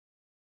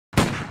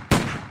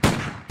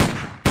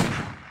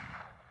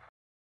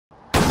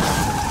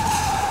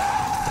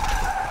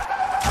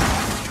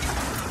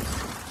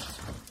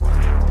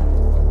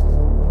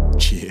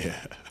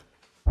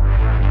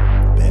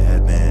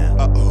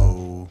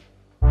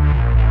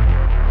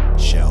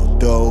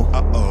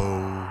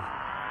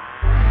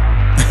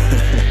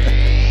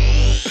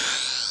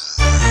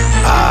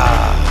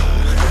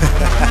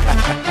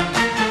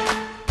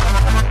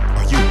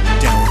Are you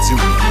down with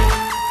Zuby?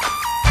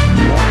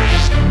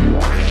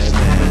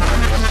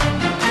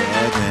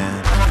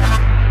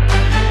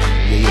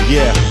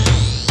 Yeah.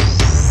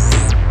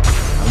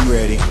 I'm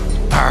ready.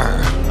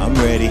 I'm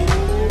ready.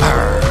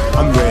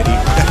 I'm ready.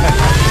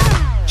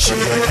 Shit.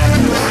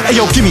 Hey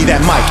yo, give me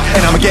that mic,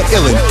 and I'ma get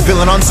illin',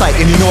 villain on sight,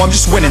 and you know I'm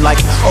just winning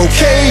like,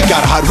 okay,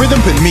 got a hot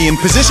rhythm, put me in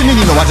position, and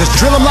you know I just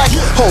drill 'em like,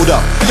 hold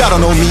up, y'all don't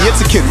know me, it's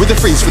a kid with a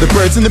freeze for the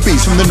birds and the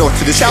bees, from the north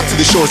to the south to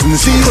the shores and the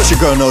seas. Push, your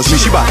girl knows me,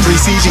 she bought 3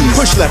 CGs.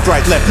 Push left,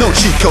 right, no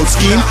cheat code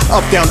scheme.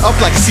 Up, down, up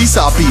like a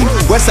seesaw beam.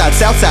 Westside,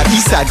 Southside,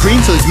 Eastside, green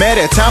till he's mad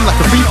at time like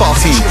a free fall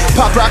team.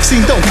 Pop rock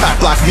scene, don't cock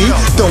block me.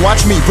 Don't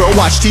watch me, bro,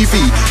 watch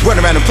TV. Run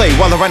around and play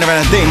while I run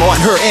around and dame. I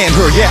want her and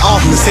her, yeah, all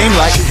from the same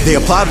light. They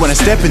applaud when I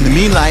step in the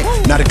mean light.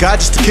 Not a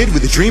god, just a kid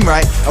with a dream,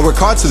 right? I work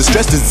hard so the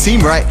stress doesn't seem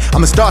right.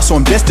 I'm a star so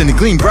I'm destined to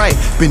gleam bright.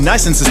 Been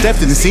nice since I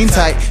stepped in the scene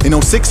tight. In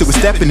 06 it was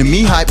stepping to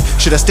me hype.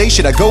 Should I stay,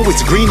 should I go?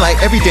 It's a green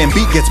light. Every damn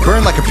beat gets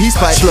burned like a peace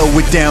pipe. Slow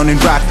it down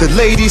and rock the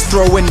ladies.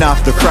 Throwing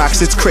off the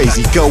crocks, it's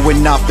crazy.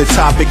 Going off the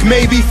topic,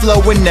 maybe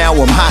flowing now,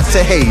 I'm hot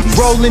to Hades.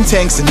 Rolling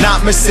tanks and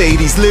not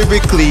Mercedes.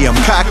 Lyrically I'm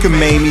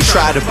cockamamie.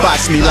 Try to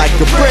box me like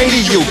a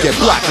Brady, you'll get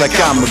blocked like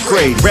I'm a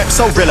grade. Rap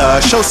so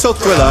rilla, show so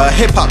thriller.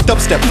 Hip hop,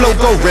 dubstep, flow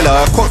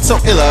gorilla. Quote so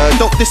illa,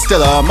 dope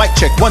distiller. Mic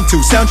check, 1,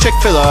 2, sound check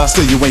filler.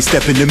 Still you ain't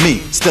stepping to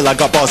me. Still I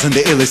got balls in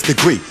the illest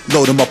degree.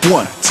 Load 'em up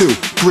 1, 2,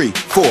 3,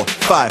 4,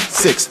 5,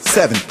 6,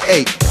 7,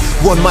 8.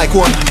 One mic,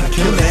 one, not a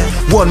killer man.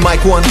 One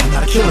mic, one,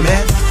 not a killer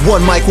man.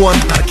 One mic, one,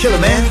 not a killer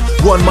man.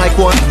 One mic,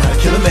 one, not a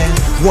killer man.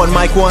 One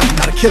mic, one,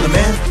 not a killer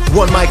man.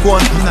 One mic,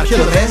 one, I'm not a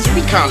killer man.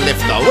 We can't live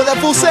though. What that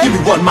fool say? Give me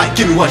one mic,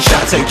 give me one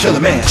shot, say killer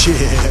man.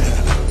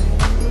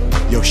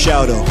 Yeah. Yo,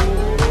 ShaoDow.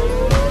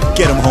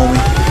 Get him,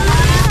 homie.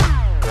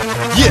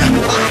 Yeah.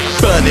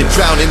 Burning,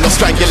 drowning, or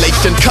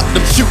strangulation. Cut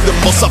them, shoot them,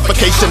 or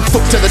suffocation.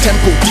 Foot to the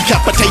temple,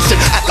 decapitation.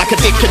 Act like a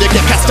dick and you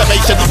get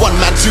castration. 1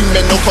 man, 2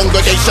 men, no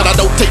congregation. I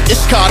don't take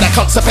Ishkar, that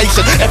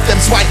constipation. F them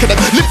swine, can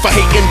live for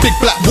hating. Big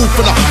black wolf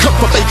and a cup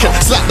for bacon.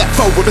 Slap that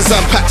foe with his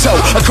unpacked toe.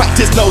 I cracked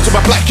his nose with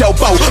my black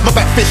elbow. My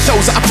back fist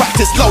shows that I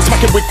practice lows.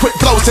 Smacking with quick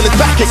blows till his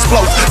back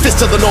explodes. Fist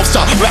to the north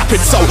star,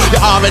 rapid soul.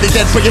 You're already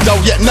dead, but you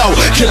don't yet know.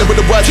 Kill him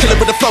with the words, kill him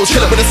with the flows,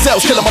 kill him with the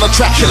cells, kill him on the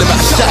track, kill him at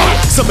a shout.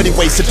 So many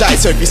ways to die,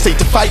 so if you stay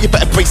to fight, you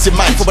better brace your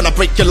mind for when I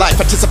break your life.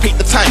 Anticipate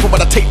the time for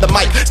when I take the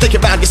mic. Stick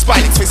around your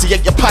spine,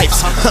 asphyxiate your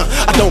pipes.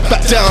 I don't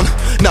back down.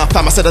 Nah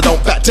fam, I said I don't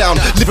back down.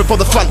 Living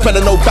from the front, better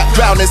no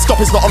background. And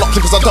stopping's not an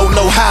option cause I don't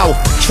know how.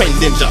 Trained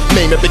ninja,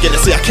 name a beginner.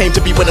 See I came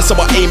to be winner, so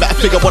I aim at a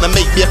figure. Wanna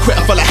make me a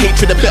quitter full of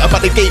hatred and bitter,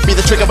 but they gave me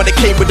the trigger when it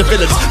came with the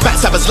villains.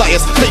 Backstabbers,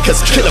 liars,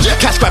 fakers, kill them.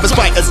 Cash grabbers,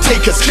 biters,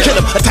 takers, kill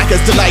them.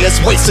 Attackers,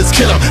 deniers, wasters,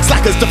 kill them.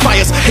 Slackers,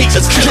 defiers,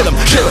 haters, kill them,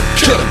 kill them,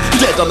 kill them.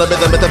 Dead on the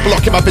rhythm with a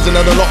block in my vision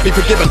and I'll not be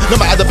forgiven.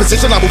 No matter the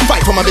position, I will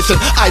fight for my mission.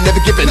 I never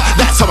give in,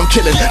 that's how I'm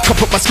killing. Can't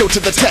put my skill to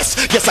the test.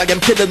 Yes, I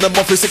am killing them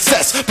off with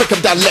success. Break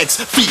them down legs,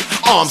 feet,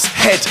 arms,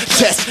 head,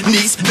 chest,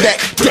 knees, neck,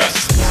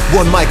 death.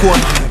 One mic,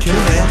 one, not a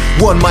killer man.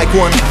 One mic,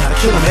 one, not a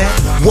killer man.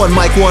 One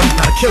mic, one,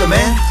 not a killer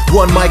man.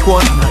 One mic,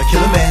 one, not a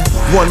killer man.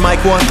 One mic,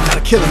 one, not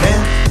a killer man.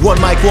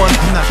 One mic, one,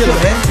 not a killer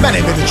man. Man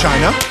ain't been to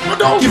China.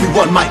 Give me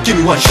one mic, give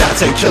me one shot,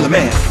 say killer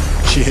man.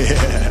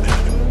 Yeah.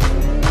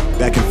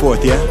 Back and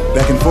forth, yeah?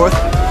 Back and forth.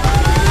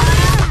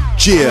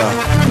 Yeah,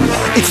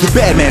 it's the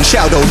bad man,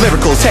 ShaoDow,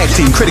 lyrical, tag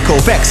team, critical,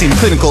 vaccine,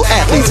 clinical,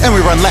 athletes. And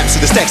we run laps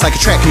to the stacks like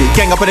a track meet.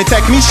 Gang up and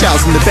attack me,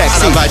 Shao's in the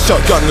backseat. And I ride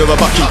shotgun with a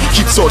bucky.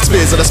 Keep sword,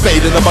 spears and a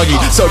spade in a buggy.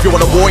 So if you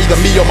want a war, either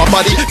me or my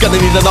buddy. Gonna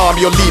need an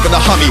army or leaving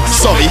a hummy.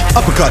 Sorry.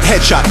 Uppercut,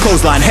 headshot,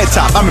 clothesline, head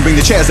top. I'ma bring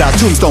the chairs out,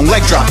 tombstone,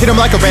 leg drop. Hit him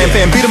like a ram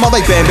fam, beat him up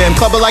like Bam Bam.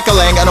 Club it like a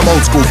Lang, and I'm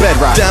old school,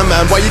 bedrock. Damn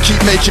man, why you keep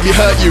making me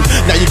hurt you?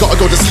 Now you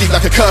gotta go to sleep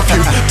like a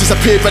curfew.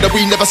 Disappeared, brother,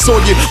 we never saw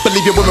you.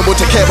 Believe your woman will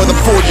take care of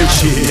them for you.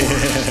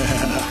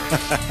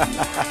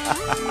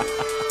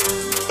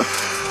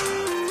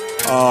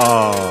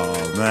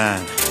 Oh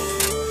man,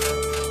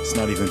 it's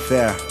not even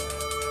fair.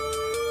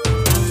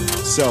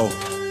 So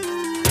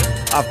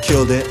I've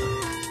killed it.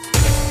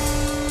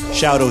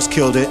 ShaoDow's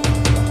killed it.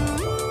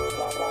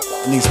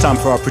 I think it's time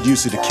for our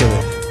producer to kill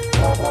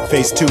it.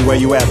 Phase 2, where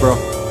you at, bro?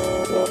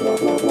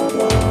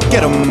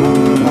 Get him.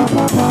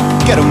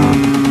 Get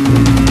him.